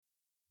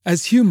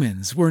As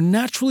humans, we're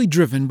naturally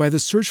driven by the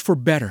search for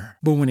better.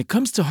 But when it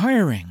comes to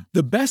hiring,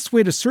 the best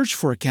way to search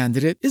for a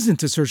candidate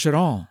isn't to search at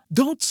all.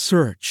 Don't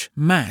search,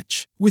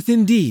 match with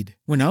Indeed.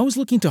 When I was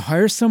looking to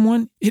hire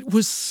someone, it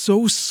was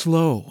so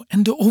slow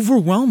and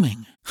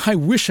overwhelming. I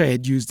wish I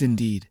had used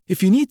Indeed.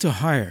 If you need to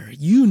hire,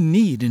 you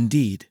need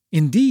Indeed.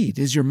 Indeed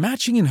is your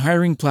matching and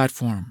hiring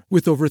platform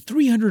with over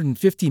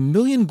 350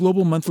 million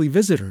global monthly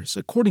visitors,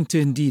 according to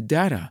Indeed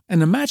data,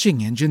 and a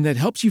matching engine that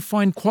helps you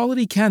find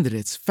quality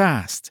candidates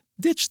fast.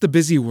 Ditch the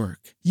busy work.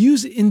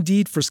 Use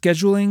Indeed for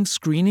scheduling,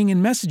 screening,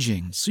 and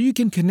messaging so you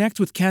can connect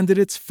with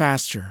candidates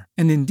faster.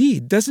 And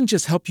Indeed doesn't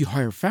just help you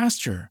hire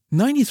faster.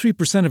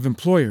 93% of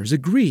employers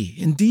agree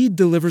Indeed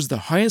delivers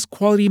the highest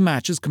quality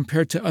matches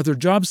compared to other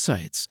job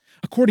sites,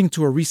 according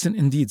to a recent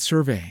Indeed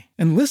survey.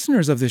 And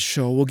listeners of this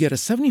show will get a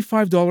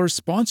 $75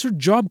 sponsored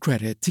job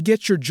credit to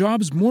get your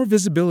jobs more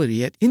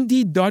visibility at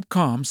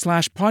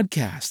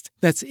Indeed.com/podcast.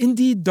 That's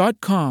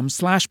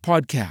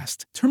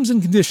Indeed.com/podcast. Terms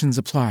and conditions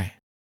apply.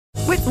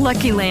 With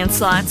Lucky Land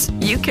Slots,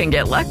 you can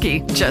get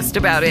lucky just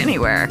about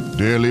anywhere.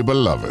 Dearly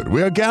beloved,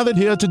 we are gathered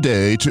here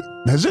today to...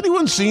 Has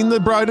anyone seen the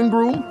bride and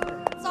groom?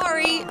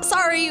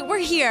 Sorry, we're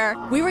here.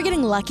 We were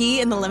getting lucky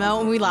in the limo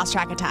and we lost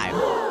track of time.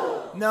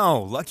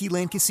 No, Lucky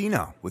Land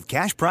Casino, with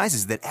cash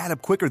prizes that add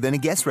up quicker than a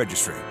guest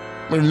registry.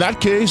 In that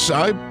case,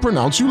 I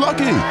pronounce you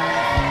lucky.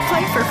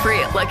 Play for free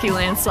at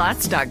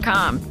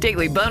LuckyLandSlots.com.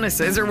 Daily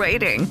bonuses are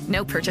waiting.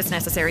 No purchase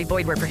necessary.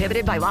 Void where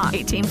prohibited by law.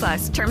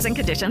 18+. Terms and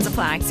conditions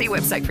apply. See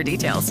website for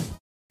details.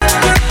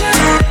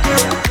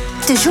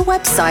 Does your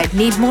website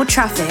need more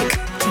traffic?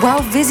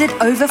 Well, visit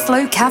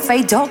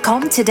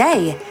overflowcafe.com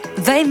today.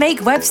 They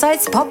make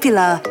websites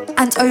popular,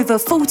 and over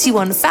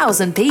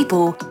 41,000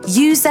 people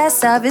use their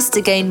service to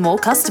gain more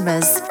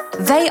customers.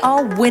 They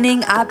are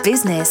winning at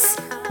business.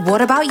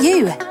 What about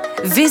you?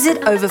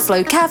 Visit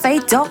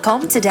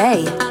overflowcafe.com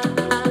today.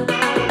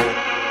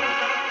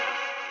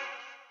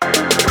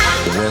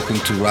 Welcome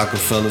to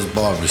Rockefeller's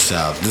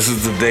Barbershop. This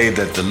is the day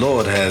that the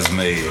Lord has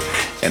made,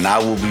 and I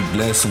will be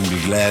blessed and be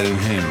glad in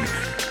Him.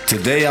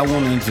 Today I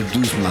want to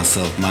introduce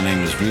myself. My name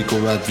is Rico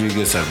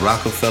Rodriguez at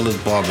Rockefeller's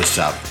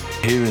Barbershop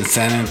here in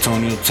San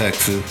Antonio,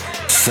 Texas,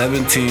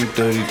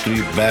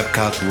 1733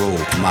 Babcock Road.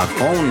 My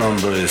phone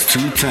number is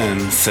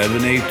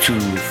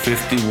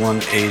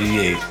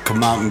 210-782-5188.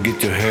 Come out and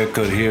get your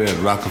haircut here at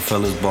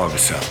Rockefeller's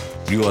Barbershop.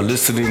 You are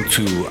listening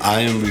to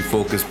I Am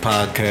Refocused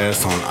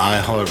podcast on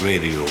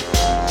iHeartRadio.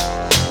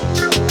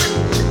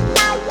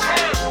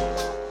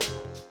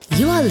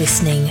 You are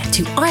listening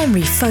to I Am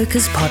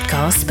Refocused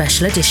podcast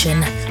special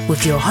edition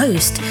with your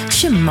host,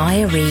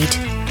 Shemaya Reed.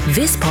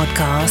 This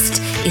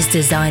podcast is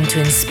designed to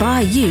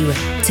inspire you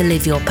to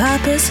live your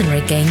purpose and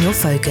regain your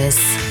focus.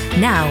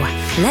 Now,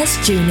 let's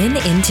tune in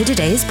into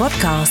today's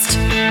podcast.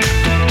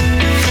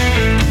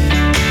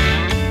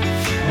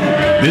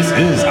 This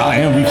is I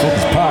Am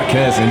Refocused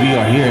podcast, and we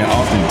are here in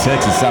Austin,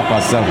 Texas, South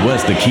by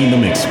Southwest, the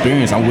Kingdom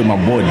Experience. I'm with my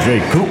boy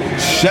Dre Coop.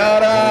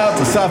 Shout out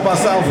to South by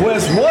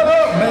Southwest. What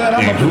up, man?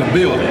 I'm up in the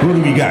building. Who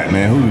do we got,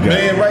 man?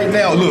 Man, right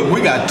now, look,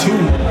 we got two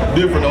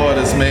different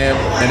artists, man,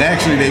 and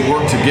actually they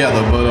work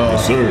together. But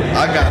yes, sir.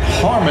 I got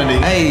Harmony,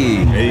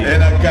 Hey.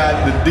 and I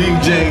got the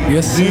DJ,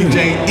 Yes,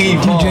 DJ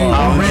Evon.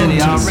 Already.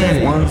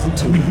 DJ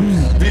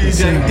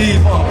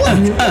Evon.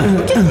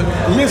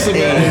 Listen,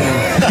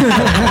 man.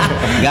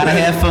 Gotta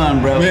have fun,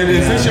 bro. Man,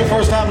 is this your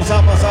first time in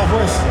South by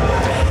Southwest?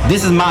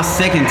 This is my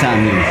second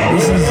time here.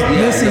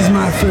 This is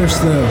my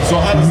first though. So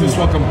how does this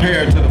one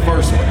compare to the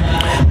first one?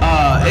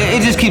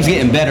 It just keeps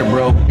getting better,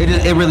 bro.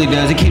 It really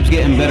does. It keeps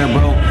getting better,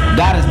 bro.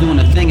 God is doing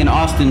a thing in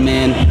Austin,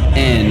 man,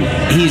 and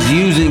He's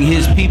using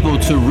His people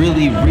to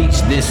really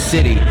reach this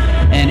city.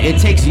 And it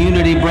takes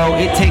unity, bro.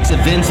 It takes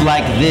events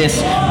like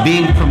this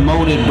being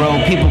promoted,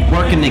 bro. People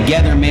working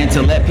together, man,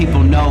 to let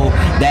people know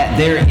that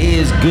there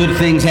is good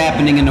things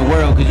happening in the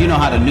world. Because you know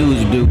how the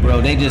news do, bro.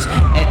 They just,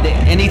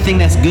 anything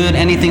that's good,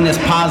 anything that's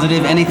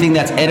positive, anything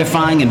that's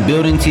edifying and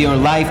building to your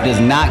life does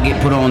not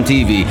get put on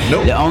TV.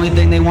 Nope. The only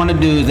thing they want to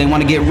do is they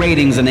want to get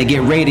ratings, and they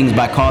get ratings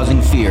by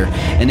causing fear.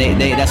 And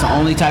that's the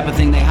only type of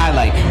thing they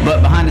highlight.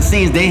 But behind the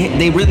scenes,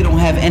 they really don't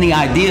have any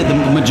idea. The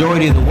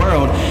majority of the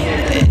world,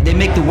 they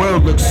make the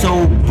world look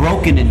so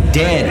broken and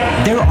dead.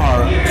 There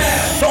are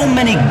so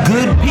many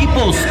good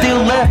people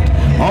still left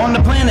on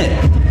the planet.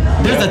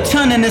 There's a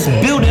ton in this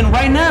building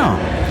right now.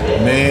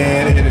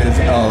 Man, it is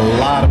a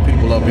lot of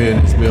people up here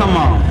in this building. Come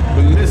on.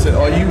 But listen,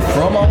 are you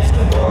from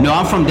Austin? No,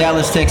 I'm from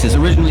Dallas, Texas.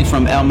 Originally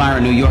from Elmira,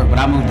 New York, but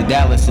I moved to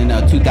Dallas in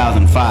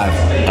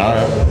 2005. All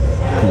right.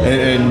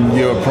 And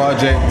your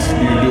project,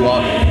 you do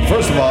all.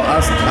 First of all,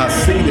 I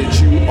see that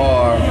you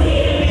are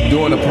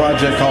doing a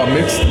project called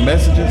Mixed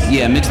Messages.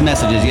 Yeah, Mixed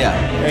Messages, yeah.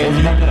 And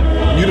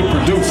you the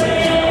producer.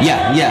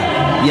 Yeah.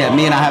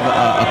 Me and I have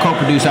a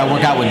co-producer. I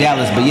work out with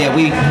Dallas, but yeah,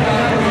 we,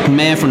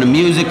 man, from the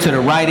music to the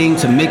writing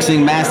to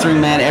mixing,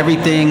 mastering, man,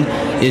 everything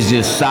is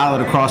just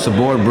solid across the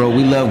board, bro.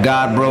 We love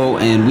God, bro,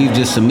 and we've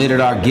just submitted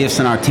our gifts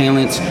and our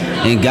talents,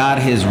 and God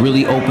has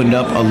really opened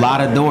up a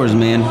lot of doors,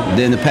 man.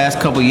 In the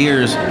past couple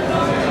years,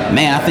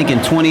 man, I think in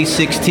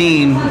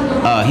 2016,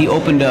 he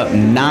opened up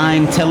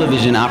 9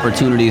 television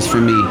opportunities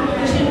for me.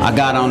 I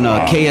got on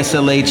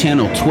KSLA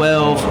Channel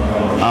 12,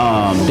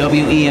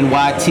 WENY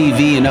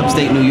TV in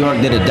upstate New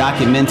York, did a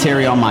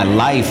documentary on my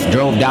life,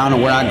 drove down to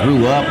where I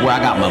grew up, where I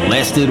got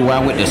molested, where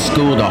I went to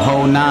school, the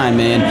whole 9,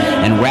 man,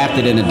 and wrapped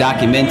it in a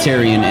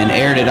documentary and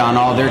aired it on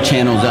all their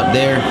channels up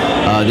there.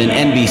 Then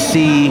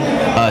NBC,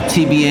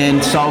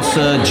 TBN,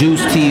 Salsa,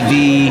 Juice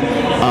TV,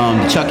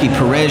 the Chucky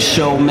Perez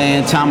Show,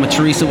 man, Tom and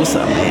Teresa, what's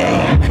up,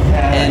 man?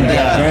 And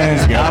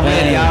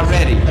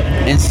already.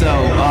 And so,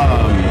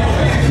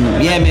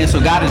 yeah, man, so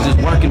God is just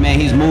working, man.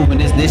 He's moving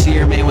this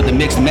year, man, with the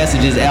Mixed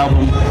Messages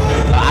album.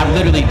 I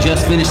literally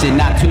just finished it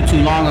not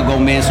too long ago,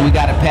 man, so we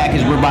got a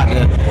package. We're about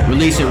to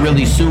release it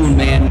really soon,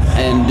 man,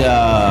 and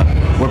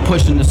we're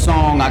pushing the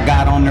song I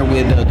got on there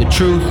with The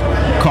Truth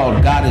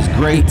called God is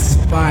Great. It's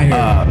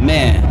fire.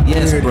 Man,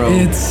 yes, Dude, bro.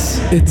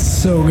 It's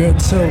so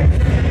good. So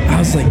I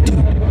was like,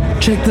 dude,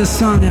 check this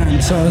song out.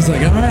 And so I was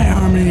like, all right,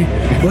 Harmony,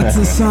 what's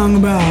this song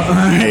about? All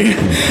right.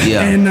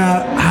 Yeah. And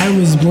I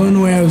was blown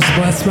away. I was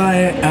blessed by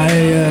it.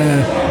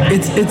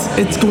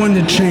 It's going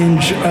to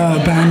change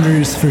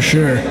boundaries for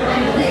sure.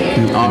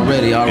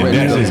 Already. And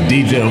that's his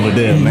DJ over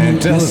there, man.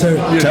 Tell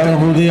them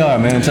who they are,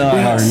 man. Tell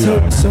them how you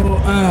are. So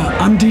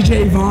I'm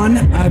DJ Vaughn.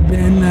 I've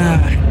been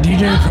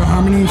DJing for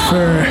Harmony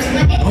for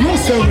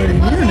almost over a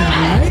year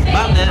now, right?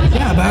 About that.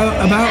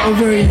 Yeah, about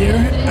over a year.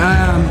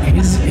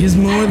 He's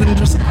more than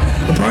just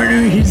a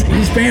partner. He's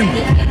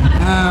family.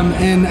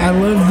 And I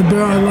love the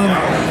bro. I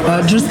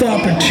love just the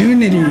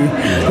opportunity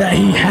that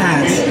he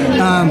has.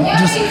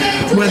 Just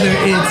whether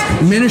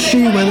it's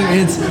ministry, whether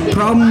it's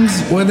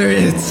problems, whether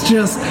it's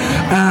just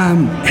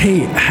hey,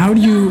 how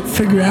do you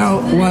figure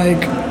out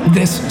like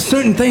this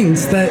certain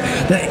things that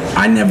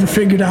I never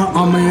figured out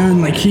on my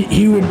own? Like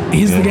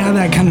he's the guy that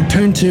I kind of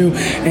turn to,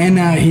 and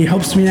he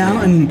helps me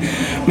out. And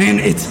man,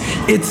 it's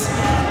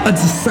a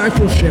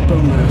discipleship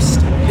almost.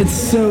 It's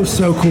so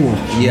cool.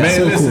 Yeah, man,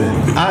 so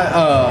listen, cool.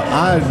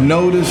 I've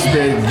noticed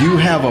that you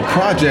have a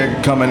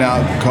project coming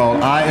out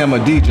called I Am a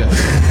DJ.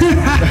 It's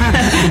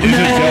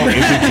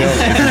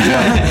a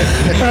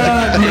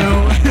joke.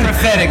 No.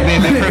 Prophetic,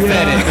 baby,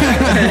 prophetic.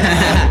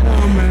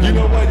 You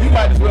know what? You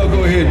might as well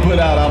go ahead and put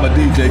out I'm a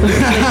DJ.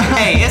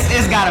 Hey,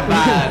 it's got a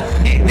vibe.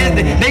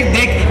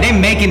 They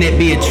making it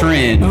be a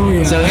trend. Oh,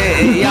 yeah. So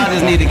y'all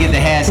just need to get the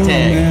hashtag.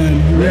 Oh,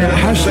 man. Yeah,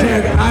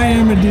 hashtag I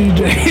am a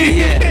DJ.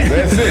 Yeah.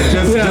 That's it.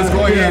 Just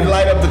go ahead and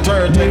light up the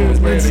turntables,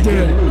 man.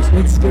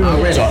 Let's do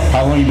it. So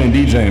how long you been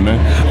DJing,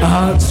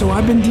 man? So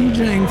I've been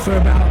DJing for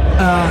about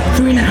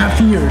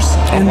 3.5 years,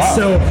 and wow.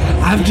 so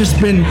I've just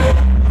been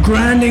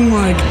grinding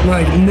like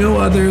no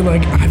other.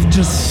 Like I've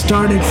just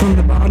started from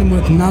the bottom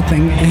with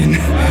nothing, and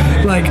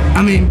like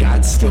I mean,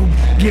 God's still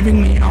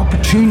giving me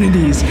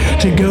opportunities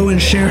to go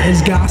and share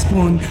His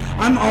gospel, and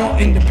I'm all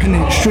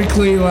independent,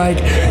 strictly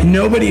like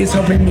nobody is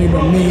helping me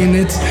but me, and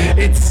it's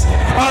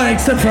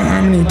except for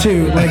Harmony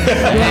too. Like,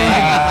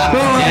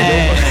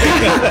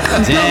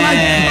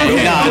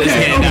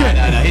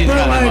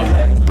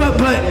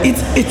 But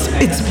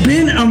it's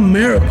been a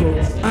miracle,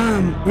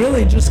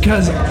 really, just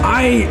because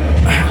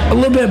a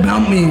little bit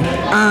about me,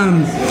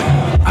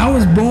 I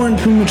was born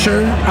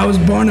premature. I was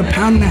born 1.5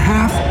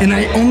 pounds, and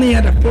I only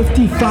had a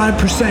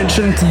 55%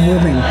 chance of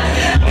living,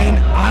 and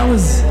I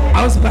was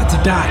about to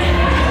die,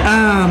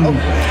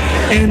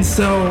 and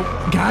so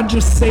God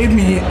just saved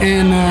me,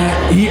 and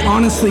He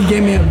honestly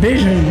gave me a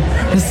vision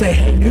to say,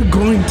 hey, you're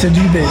going to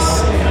do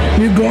this.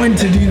 You're going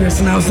to do this.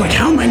 And I was like,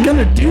 how am I going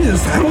to do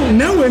this? I don't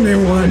know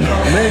anyone.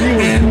 Man, you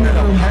was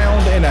born 1.5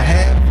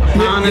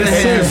 pounds.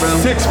 Yes,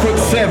 sir.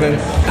 6'7".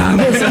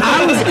 Listen,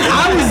 I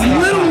was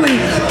literally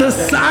the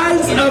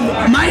size of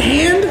my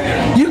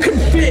hand. You could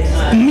fit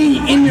me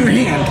in your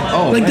hand.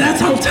 Oh, like man, that's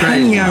how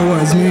tiny I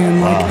was,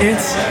 man. Like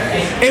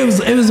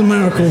it was a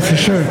miracle for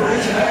sure.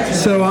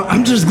 So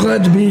I'm just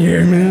glad to be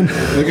here, man.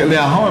 Look at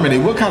now, Harmony.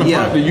 What kind of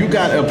project? You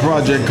got a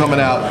project coming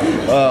out.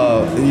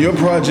 Your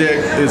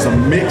project is a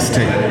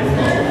mixtape.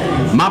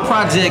 My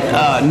project,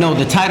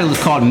 the title is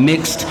called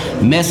Mixed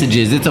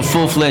Messages. It's a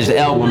full-fledged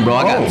album, bro.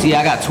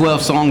 I got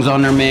 12 songs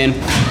on there, man.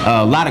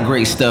 A lot of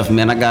great stuff,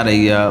 man. I got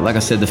like I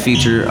said, the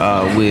feature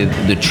with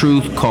The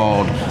Truth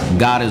called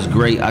God is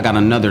Great. I got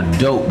another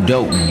dope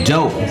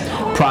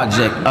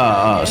project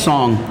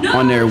song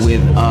on there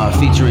with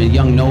featuring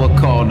Young Noah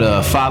called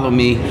Follow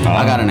Me.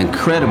 I got an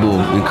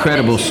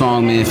incredible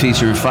song, man,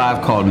 featuring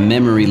 5 called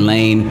Memory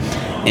Lane.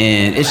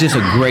 And it's just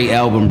a great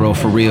album, bro,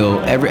 for real.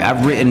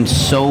 I've written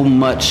so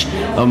much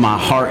of my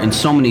heart and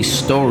so many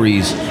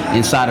stories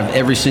inside of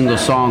every single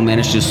song, man.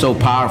 It's just so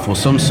powerful.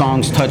 Some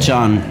songs touch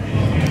on,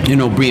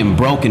 being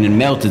broken and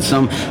melted.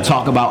 Some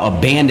talk about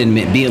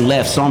abandonment, being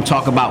left. Some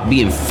talk about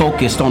being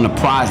focused on the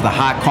prize, the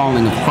high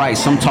calling of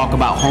Christ. Some talk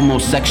about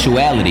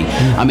homosexuality.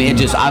 I mean,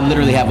 I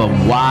literally have a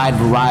wide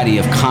variety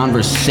of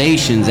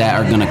conversations that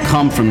are gonna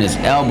come from this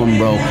album,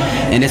 bro.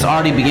 And it's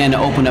already began to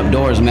open up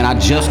doors, man. I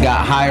just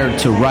got hired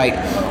to write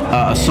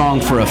a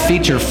song for a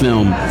feature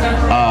film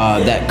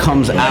that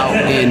comes out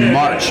in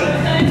March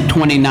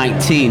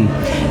 2019,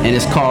 and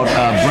it's called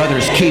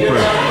Brother's Keeper.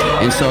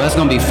 And so that's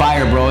gonna be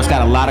fire, bro. It's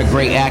got a lot of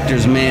great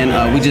actors, man.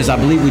 I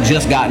believe we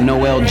just got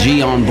Noel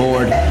G on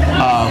board,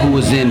 who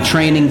was in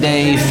Training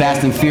Day,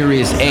 Fast and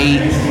Furious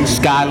 8,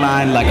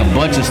 Skyline, like a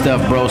bunch of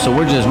stuff, bro. So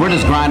we're just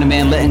grinding,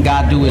 man, letting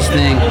God do His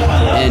thing,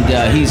 and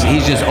he's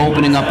just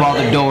opening up all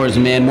the doors,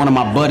 man. One of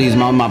my buddies,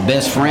 one of my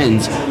best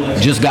friends,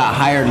 just got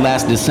hired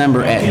last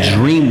December at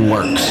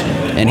DreamWorks,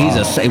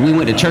 and we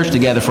went to church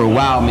together for a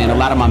while, man. A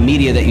lot of my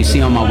media that you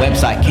see on my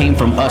website came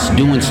from us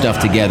doing stuff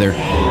together,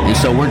 and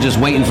so we're just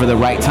waiting for the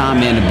right time,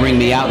 man, to bring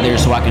me out there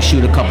so I can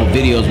shoot a couple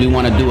videos. We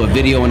want to do a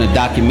video and a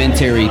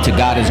documentary to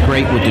God is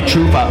Great with the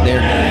truth out there,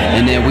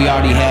 and then we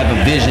already have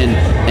a vision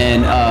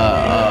and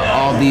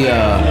all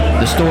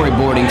the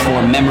storyboarding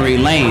for Memory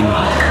Lane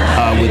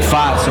with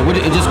 5. So we're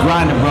just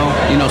grinding, bro.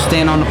 You know,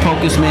 staying on the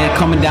focus, man,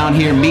 coming down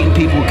here, meeting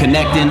people,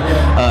 connecting,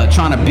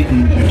 trying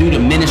to do the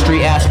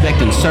ministry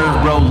aspect and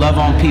serve, bro, love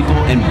on people,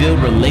 and build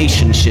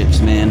relationships,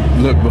 man.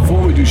 Look,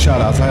 before we do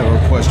shout-outs, I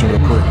have a question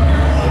real quick.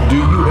 Do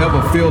you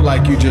ever feel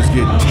like you just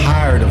get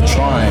tired of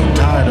trying,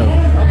 tired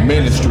of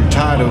ministry,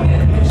 tired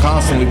of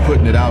constantly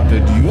putting it out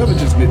there? Do you ever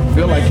just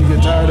feel like you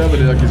get tired of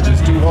it, like it's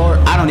just too hard?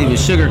 I don't even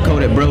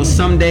sugarcoat it, bro.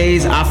 Some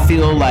days I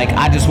feel like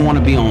I just want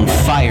to be on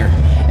fire.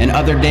 And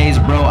other days,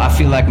 bro, I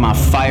feel like my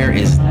fire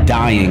is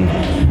dying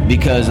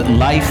because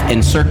life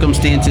and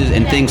circumstances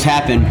and things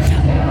happen.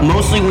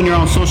 Mostly when you're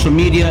on social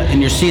media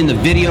and you're seeing the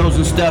videos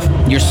and stuff,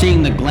 you're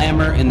seeing the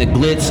glamour and the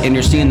glitz, and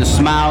you're seeing the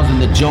smiles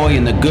and the joy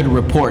and the good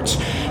reports.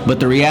 But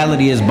the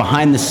reality is,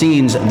 behind the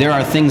scenes, there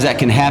are things that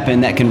can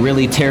happen that can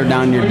really tear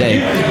down your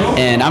day.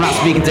 And I'm not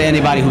speaking to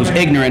anybody who's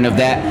ignorant of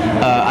that.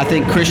 I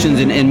think Christians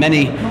in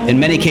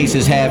many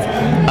cases have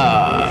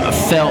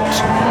felt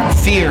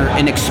fear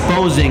in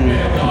exposing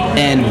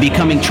and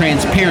becoming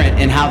transparent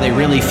in how they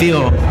really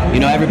feel. You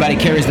know, everybody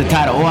carries the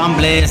title, oh, I'm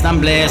blessed,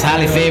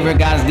 highly favored,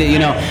 God's, you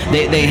know,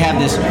 they have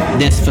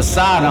this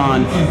facade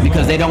on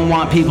because they don't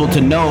want people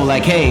to know,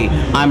 like, hey,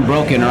 I'm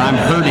broken or I'm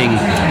hurting.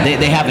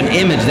 They have an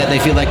image that they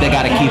feel like they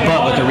got to keep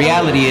up, but the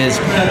reality is,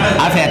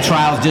 I've had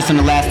trials just in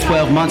the last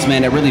 12 months,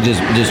 man, that really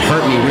just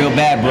hurt me real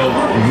bad, bro.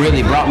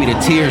 Really brought me to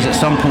tears at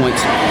some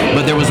points,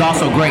 but there was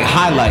also great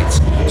highlights.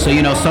 So,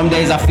 you know, some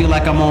days I feel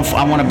like I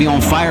want to be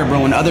on fire,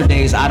 bro, and other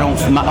days I don't,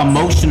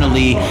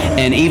 emotionally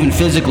and even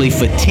physically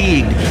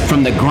fatigued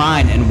from the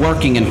grind and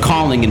working and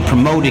calling and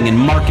promoting and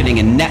marketing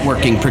and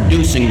networking,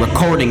 producing,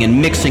 recording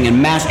and mixing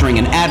and mastering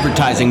and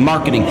advertising,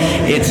 marketing.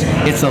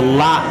 It's a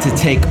lot to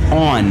take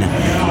on.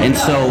 And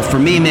so for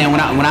me, man,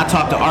 when I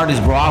talk to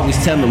artists, bro, I always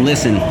tell them,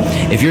 listen,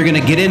 if you're going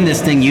to get in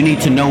this thing, you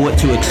need to know what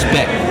to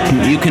expect.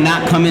 You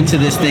cannot come into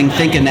this thing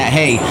thinking that,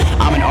 hey,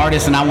 I'm an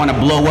artist and I want to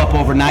blow up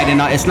overnight.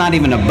 And it's not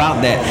even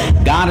about that.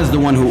 God is the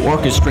one who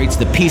orchestrates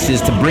the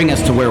pieces to bring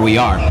us to where we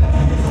are.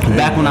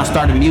 Back when I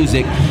started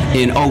music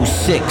in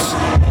 06,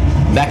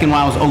 back in when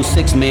I was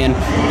 06, man,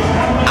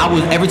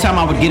 every time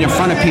I would get in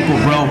front of people,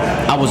 bro,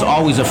 I was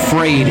always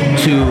afraid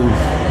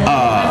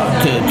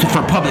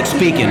for public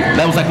speaking.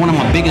 That was like one of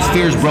my biggest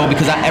fears, bro,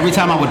 because every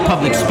time I would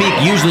public speak,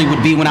 usually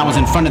would be when I was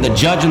in front of the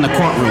judge in the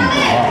courtroom.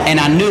 And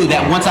I knew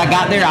that once I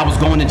got there, I was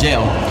going to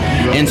jail.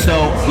 And so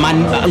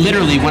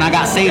literally when I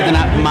got saved and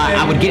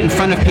I would get in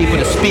front of people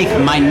to speak,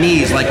 my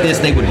knees like this,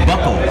 they would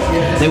buckle.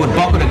 They would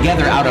buckle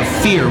together out of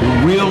fear,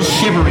 real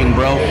shivering,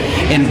 bro.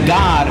 And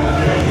God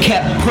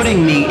kept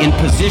putting me in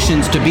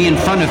positions to be in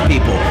front of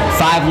people.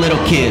 5 little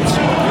kids,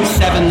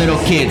 7 little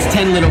kids,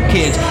 10 little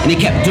kids, and He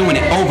kept doing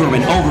it over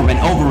and over and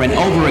over and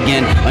over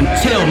again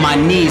until my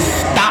knees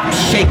stopped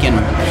shaking.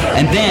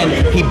 And then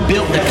He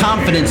built the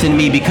confidence in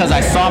me because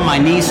I saw my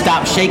knees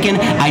stop shaking.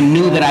 I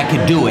knew that I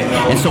could do it.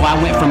 And so I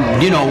went from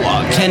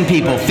 10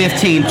 people,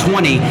 15,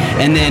 20,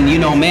 and then,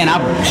 man,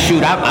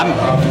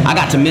 I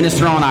got to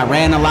minister on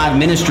Iran Alive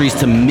Ministries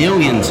to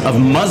millions of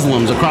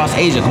Muslims across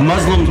Asia.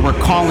 Muslims were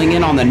calling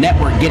in on the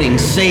network getting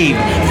saved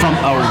from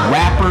a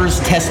rapper's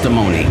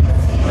testimony.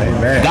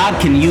 Amen.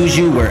 God can use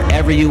you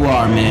wherever you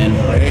are, man.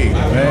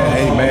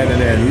 Amen.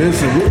 And then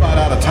listen, we're about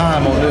out of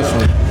time on this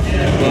one.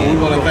 But we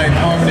want to thank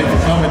Harmony for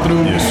coming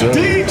through. Yes, sir.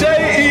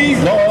 DJ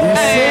Evo.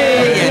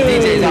 Hey,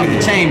 DJ's off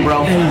the chain,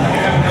 bro.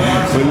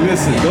 But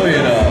listen, go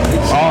ahead.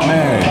 Oh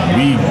man,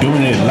 we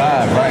doing it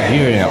live right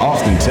here in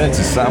Austin,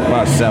 Texas, South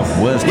by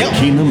Southwest, the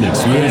Kingdom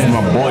Experience with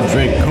my boy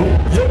Drake Coop.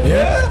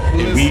 Yeah.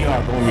 We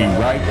are going to be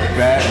right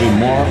back with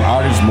more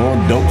artists, more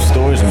dope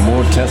stories, and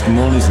more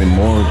testimonies, and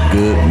more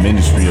good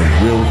ministry of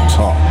real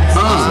talk.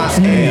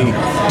 Stay tuned.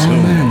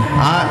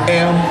 I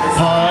am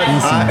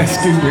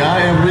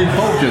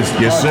Refocused.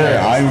 Yes, sir.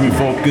 I am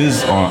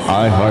Refocused on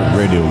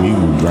iHeartRadio. We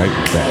will be right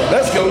back.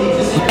 Let's go.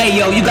 Hey,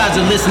 yo, you guys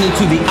are listening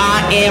to the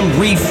I Am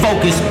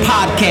Refocused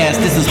podcast.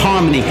 This is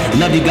Harmony.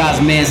 Love you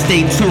guys, man.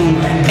 Stay tuned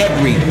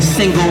every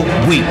single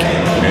week.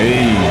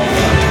 Hey.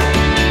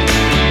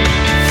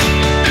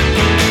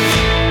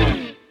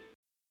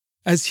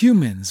 As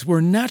humans, we're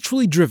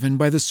naturally driven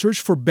by the search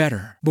for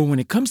better. But when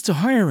it comes to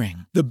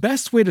hiring, the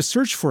best way to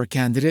search for a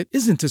candidate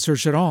isn't to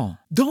search at all.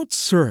 Don't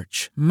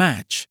search,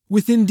 match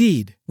with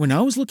Indeed. When I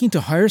was looking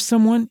to hire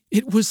someone,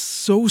 it was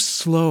so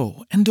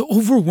slow and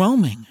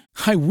overwhelming.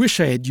 I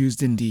wish I had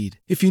used Indeed.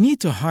 If you need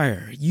to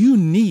hire, you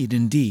need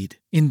Indeed.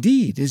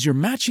 Indeed is your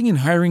matching and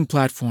hiring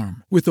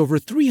platform with over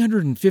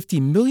 350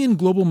 million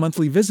global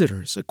monthly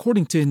visitors,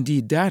 according to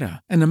Indeed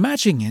data, and a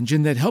matching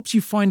engine that helps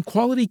you find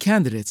quality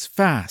candidates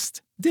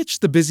fast. Ditch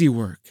the busy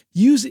work.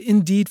 Use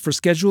Indeed for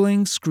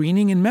scheduling,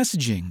 screening, and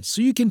messaging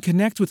so you can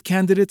connect with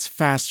candidates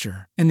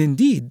faster. And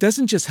Indeed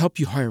doesn't just help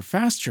you hire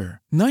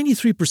faster.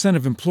 93%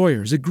 of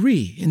employers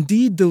agree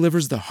Indeed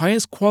delivers the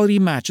highest quality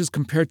matches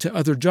compared to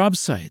other job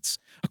sites,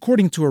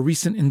 according to a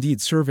recent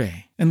Indeed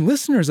survey. And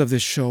listeners of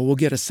this show will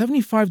get a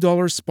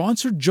 $75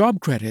 sponsored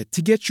job credit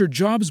to get your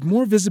jobs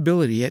more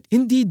visibility at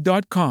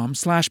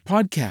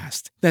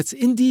Indeed.com/podcast. That's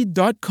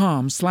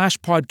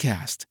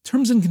Indeed.com/podcast.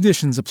 Terms and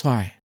conditions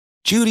apply.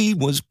 Judy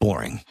was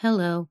boring.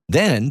 Hello.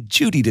 Then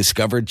Judy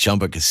discovered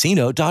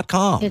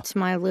ChumbaCasino.com. It's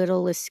my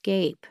little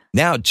escape.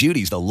 Now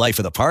Judy's the life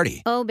of the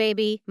party. Oh,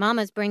 baby,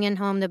 mama's bringing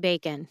home the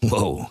bacon.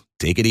 Whoa,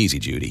 take it easy,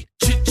 Judy.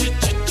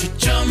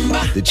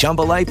 The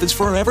Chumba life is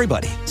for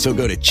everybody. So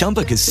go to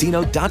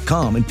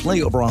ChumbaCasino.com and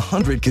play over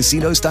 100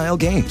 casino-style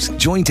games.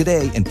 Join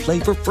today and play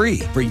for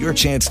free for your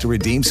chance to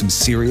redeem some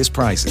serious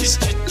prizes.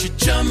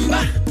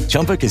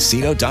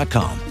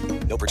 ChumbaCasino.com.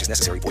 No purchase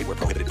necessary. Void where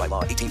prohibited by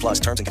law.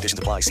 18+ terms and conditions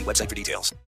apply. See website for details.